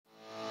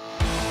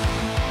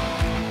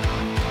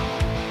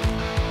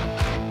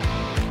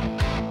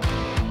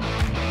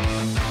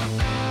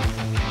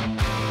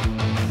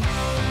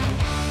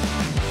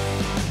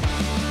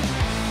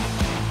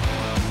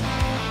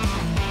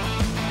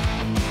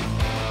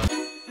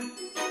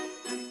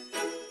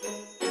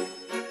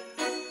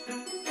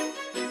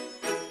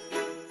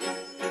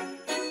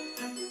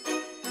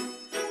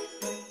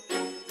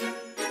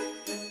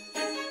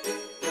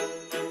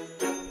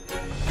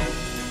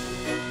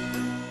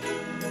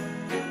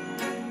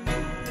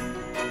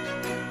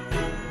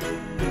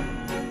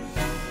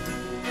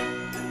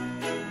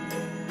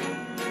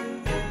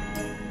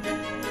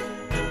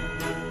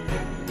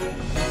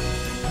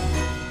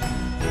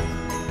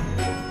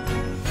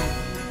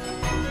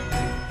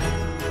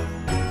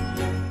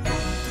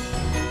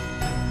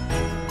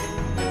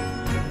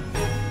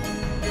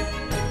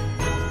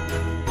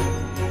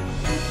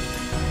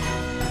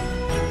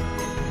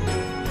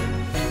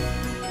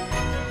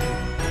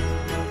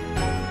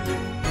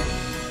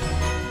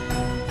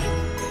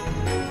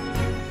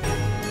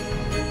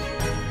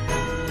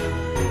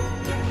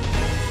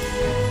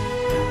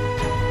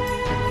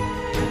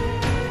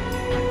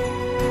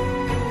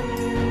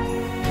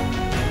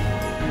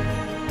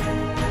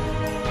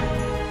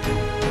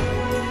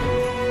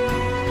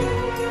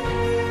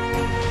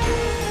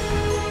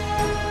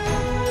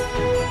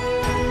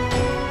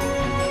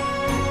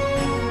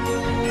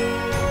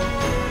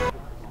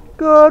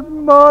Good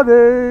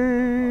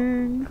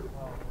morning!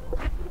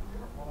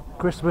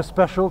 Christmas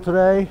special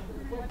today.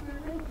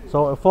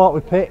 So I thought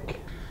we'd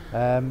pick.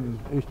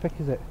 Whose pick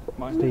is it?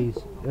 Mine. Steve's.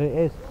 It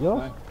is.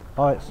 Yours? Mine.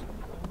 Oh, it's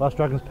Last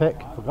Dragon's pick.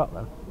 Forgot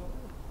then.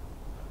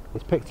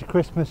 He's picked a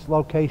Christmas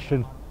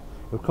location.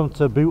 We've come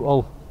to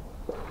Bootle.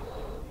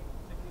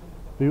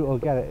 Bootle,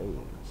 get it?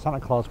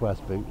 Santa Claus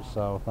wears boots,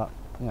 so that,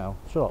 you know,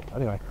 shut up.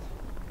 Anyway,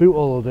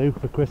 Bootle will do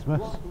for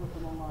Christmas.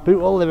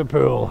 Bootle,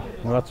 Liverpool.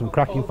 We've had some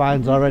cracking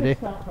finds already.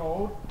 Should have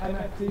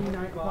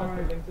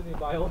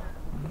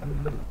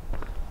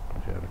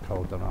a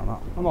code done on that.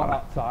 I'm on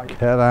that side.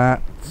 Look at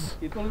that.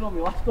 You put it on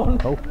my last one.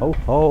 Ho ho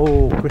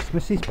ho!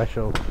 Christmassy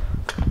special.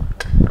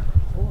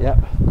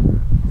 Yep.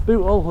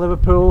 Bootle,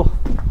 Liverpool.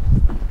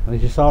 And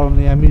as you saw on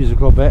the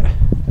musical bit,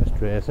 there's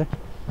Tracy.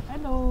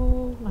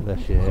 Hello. There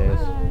she is.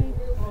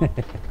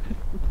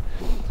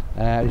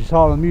 As you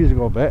saw on the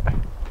musical bit,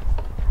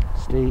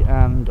 Steve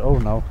and oh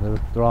no,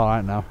 they're all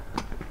right now.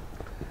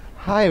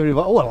 Hi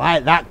everybody. Oh, I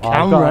like that Oh,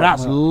 camera.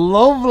 That's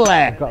lovely.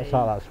 I've got to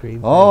start that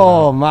screen.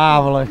 Oh,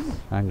 marvellous.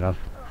 Hang on.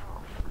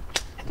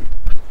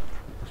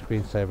 The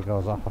screensaver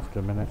goes off after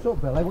a minute. What's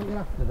up, Billy? What are you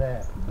after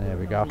there? There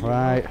we go.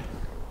 Right.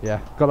 Yeah,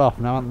 got off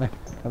now, haven't they?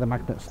 Got the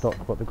magnet stuck,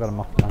 but they've got them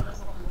off now.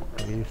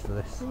 Get used to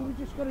this.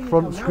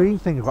 Front screen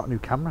thing. I've got a new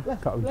camera.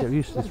 Got to get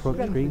used to this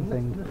front screen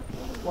thing.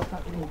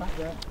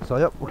 So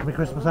yep, what can be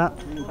Christmas at?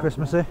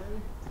 Christmassy.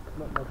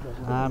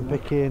 I'm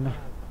picking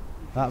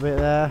that bit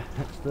there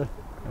next to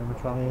where my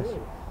trolley is.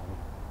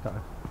 Got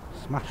to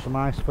smash some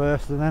ice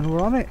first and then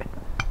we're on it.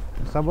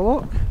 Let's have a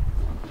look.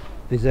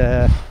 There's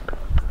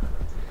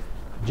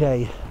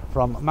Jay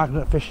from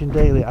Magnet Fishing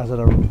Daily has had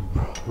a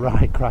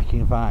right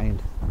cracking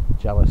find.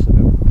 Jealous of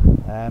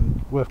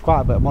him. Worth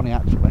quite a bit of money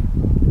actually.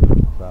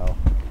 So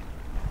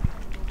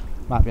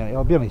might be on it.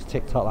 It'll be on his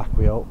TikTok, like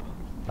we hope.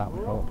 That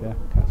we hope, yeah.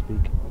 Can't speak.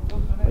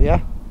 But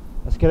yeah,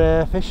 let's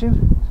get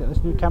fishing. Let's get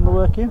this new camera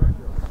working.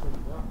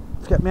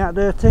 Let's get me out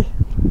dirty.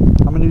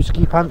 I'm my new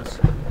ski pants.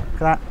 Look at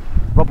that.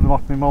 Robbing them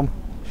off my mum.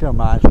 She don't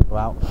mind, she'll go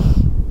out.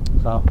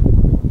 So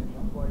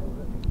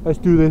let's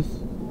do this.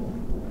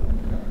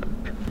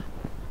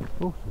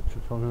 Oh, the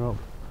truck's running up.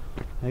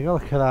 There you go,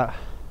 look at that.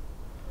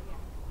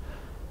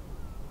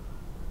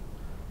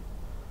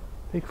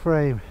 Big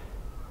frame.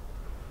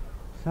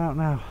 It's out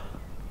now.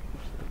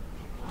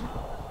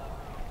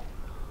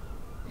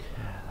 Look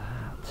at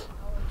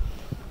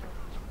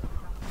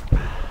that.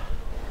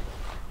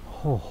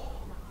 Oh,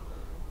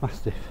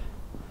 mastiff.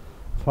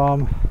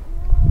 From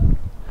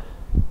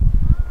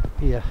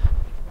here.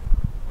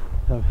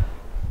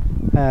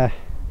 I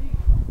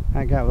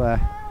get there.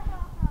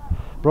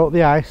 Broke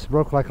the ice,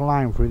 broke like a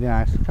line through the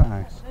ice. Look at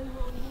that ice.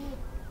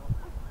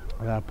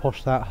 And then I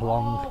pushed that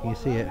along, can you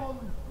see it?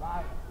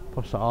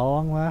 Pushed that all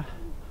along there.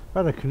 We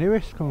had a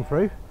canoeist come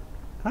through.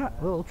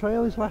 That little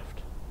trail is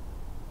left.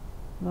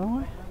 No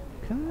way.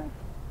 Can it?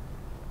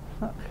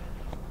 Look.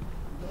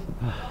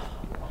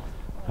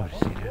 I've already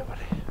seen it,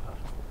 buddy.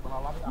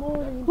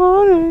 Morning.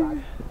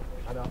 Morning.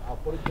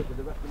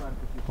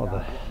 What the?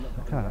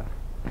 Look at that.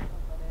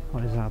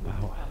 What is that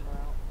about?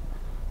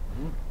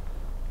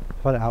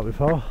 I've had it out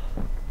before.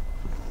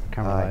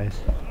 Camera eyes.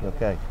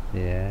 Okay.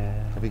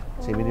 Yeah. Have you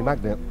seen me in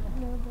magnet?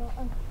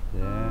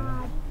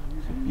 Yeah.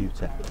 It's a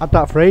beauty. Had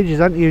that for ages,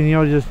 haven't you?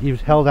 And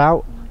you've held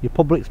out. Your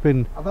public's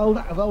been. I've held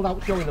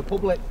out showing the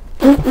public.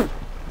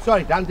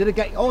 Sorry, Dan. Did I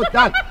get? Oh,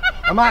 Dan.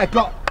 I might have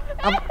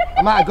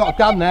got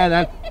Dan there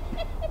then.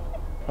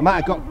 I might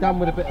have got Dan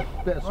with a bit of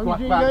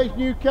splashback.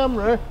 New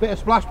camera. Bit of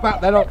splashback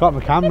then. Got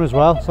my camera as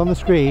well. It's on the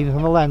screen, it's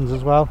on the lens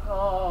as well.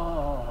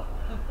 Oh.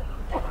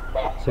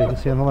 So you can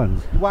see on the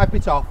lens. Wipe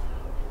it off.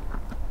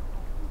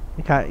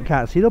 You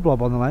can't see the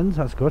blob on the lens.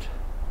 That's good.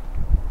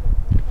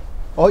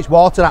 Oh, it's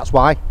water. That's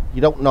why.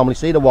 You don't normally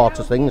see the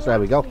water things. There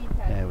we go.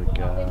 There we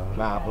go.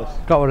 Marvellous.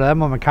 Got one of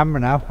them on my camera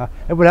now.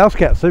 Everyone else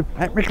gets them.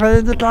 Let me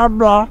clean the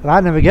camera. And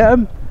I never get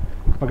them.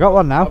 I got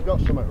one now. I've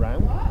got some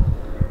around.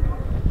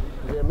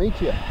 A bit of meat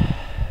here.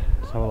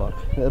 Let's have a look.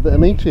 A bit of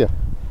meat here.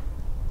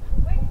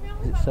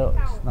 Is it so?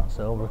 It's not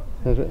silver.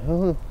 Is it?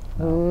 Oh,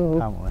 No,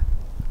 can't we?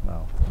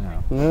 No.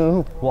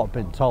 no. What I've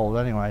been told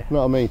anyway.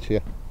 Not a meat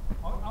here.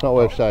 Not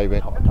worth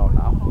saving. I don't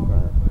know.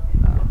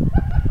 No.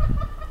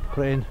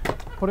 Put it in.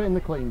 Put it in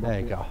the clean There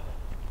you bucket.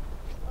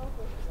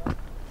 go.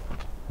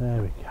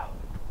 There we go.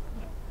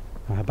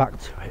 Right, back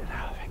to it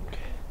now, I think.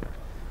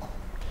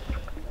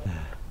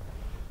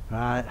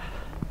 Right.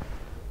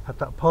 Had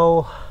that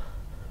pole.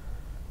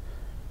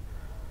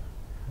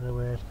 The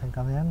weird thing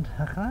on the end.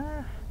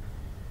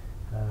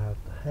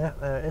 Yeah,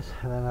 there it is.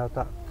 And then I had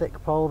that thick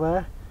pole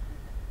there.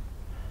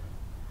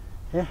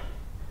 Yeah.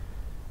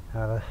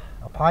 Had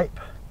a pipe.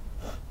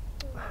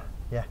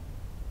 Yeah.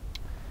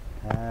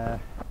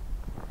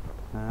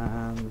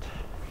 And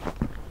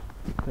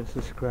bits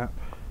of scrap.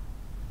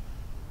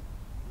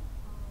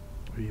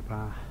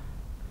 Rebar.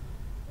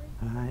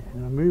 Alright, I'm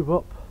going to move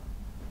up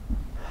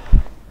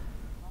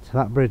to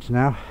that bridge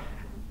now.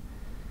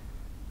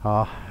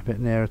 Oh, a bit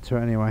nearer to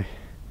it anyway.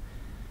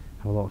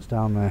 Have a look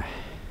down there.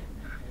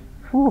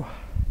 Whew.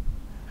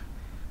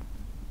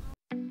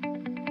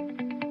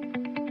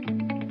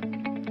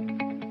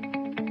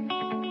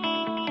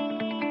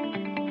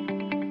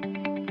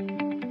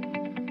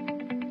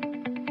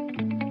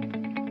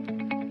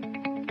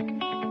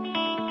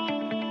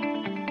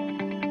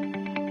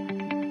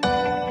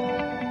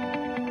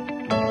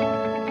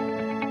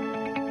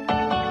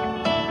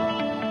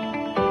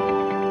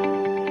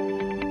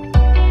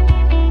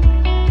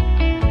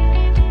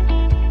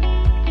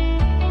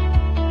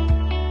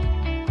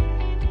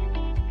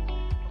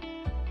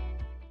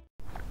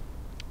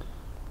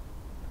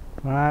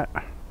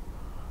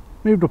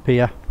 moved up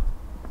here.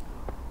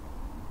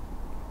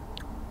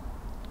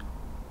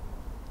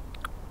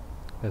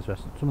 There's the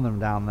rest, some of them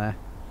down there.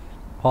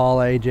 Paul,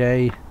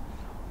 AJ,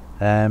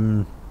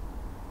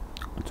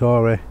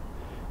 Tori,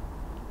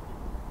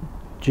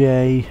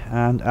 Jay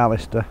and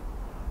Alistair.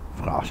 I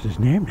forgot his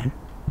name now.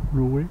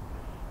 No way.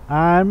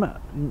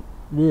 I'm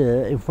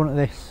there in front of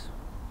this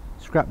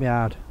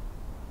scrapyard.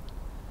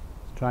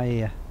 Let's try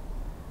here.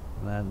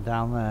 And then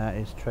down there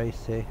is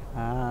Tracy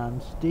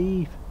and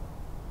Steve.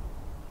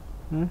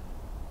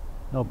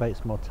 No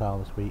Bates Motel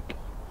this week.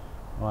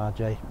 No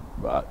RJ.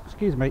 But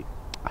excuse me.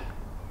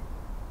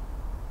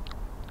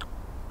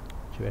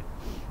 Chewy.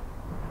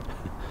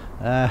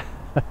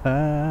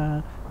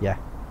 Yeah.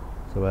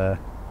 So let's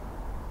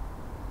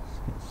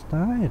get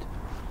started.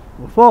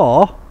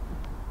 Before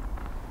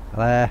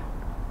right,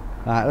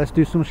 let's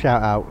do some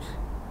shout outs.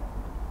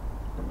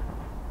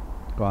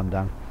 Go on,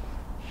 Dan.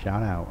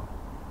 Shout out.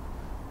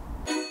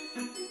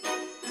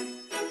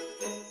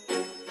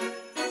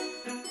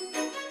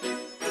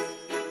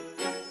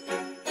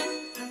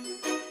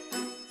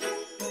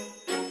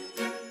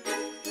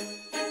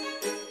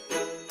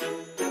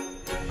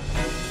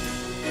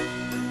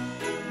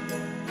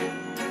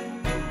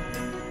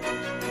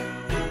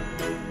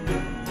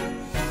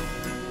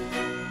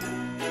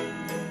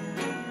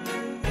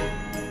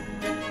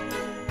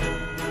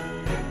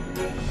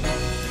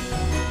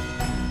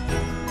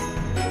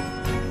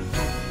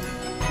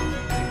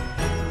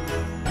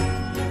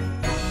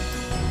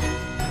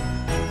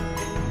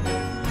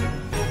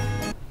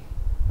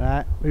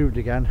 Right, moved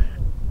again,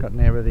 got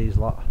nearer these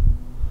lot,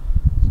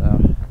 so,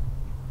 and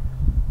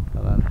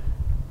then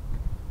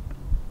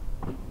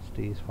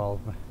Steve's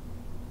followed me.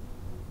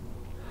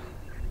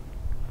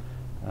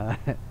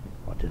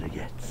 What did I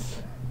get?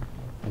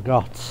 I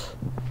got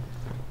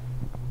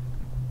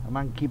a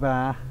monkey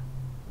bar,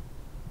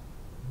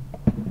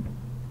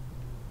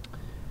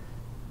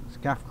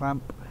 scaff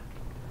clamp.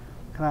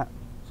 Look at that,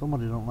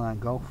 somebody don't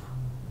like golf.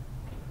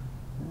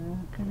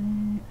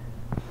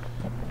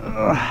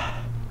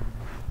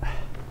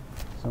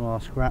 Some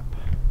more scrap.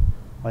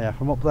 Oh yeah,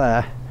 from up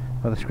there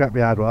where the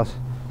scrapyard was,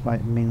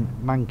 like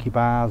monkey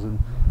bars and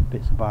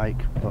bits of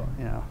bike, but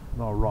you know,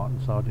 they're all rotten,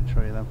 so I didn't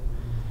show you them.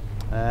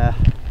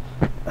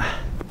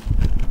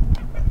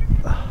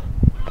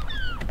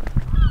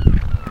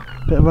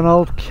 Bit of an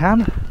old can.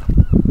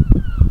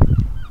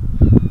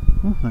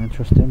 Not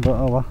interesting, but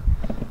oh well.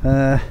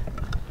 Yeah,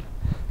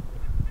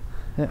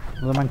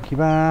 the monkey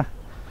bar.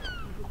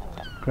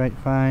 Great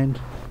find.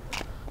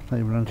 Not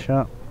even on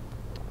shot.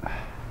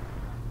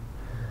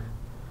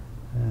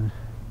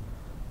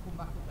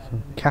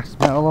 Some cast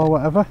metal or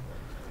whatever.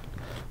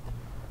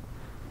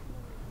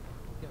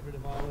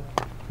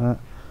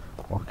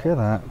 Look at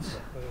that.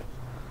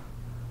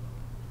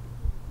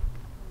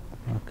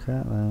 Look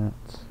at that.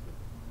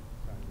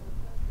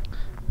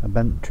 A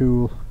bent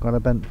tool. Got a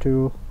bent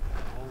tool.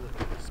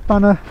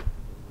 Spanner.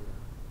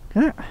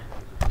 Yeah.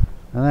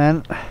 And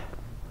then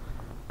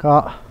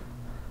got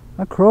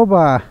a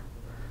crowbar.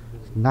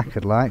 It's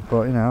knackered like,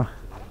 but you know,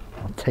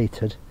 or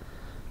tatered,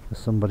 as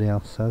somebody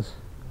else says.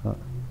 But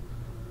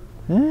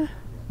yeah,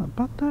 not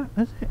bad that,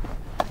 is it?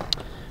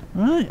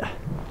 Right,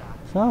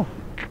 so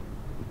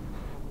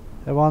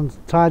everyone's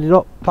tidied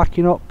up,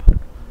 packing up.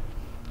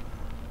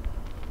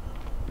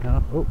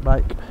 Oh,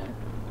 bike.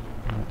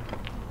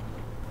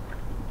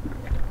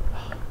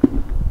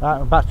 Right,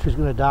 my battery's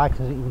going to die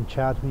because I didn't even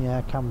charge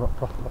my camera up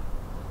properly.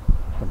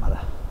 Doesn't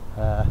matter.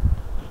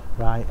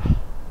 Right,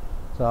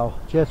 so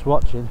cheers for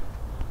watching.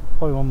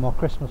 Probably one more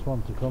Christmas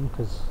one to come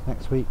because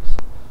next week's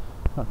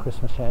not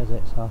Christmas yet, is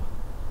it? So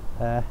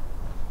yeah,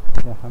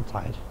 I'm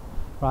tired.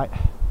 Right,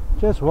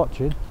 cheers for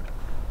watching.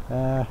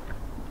 Right,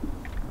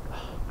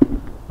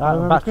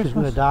 my battery's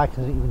going to die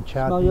because I didn't even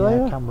charge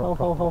my camera up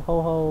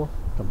properly.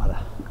 Doesn't matter.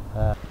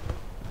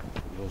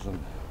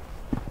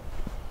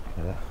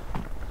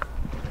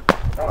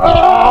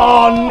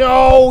 Oh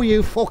no,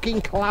 you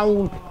fucking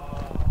clown!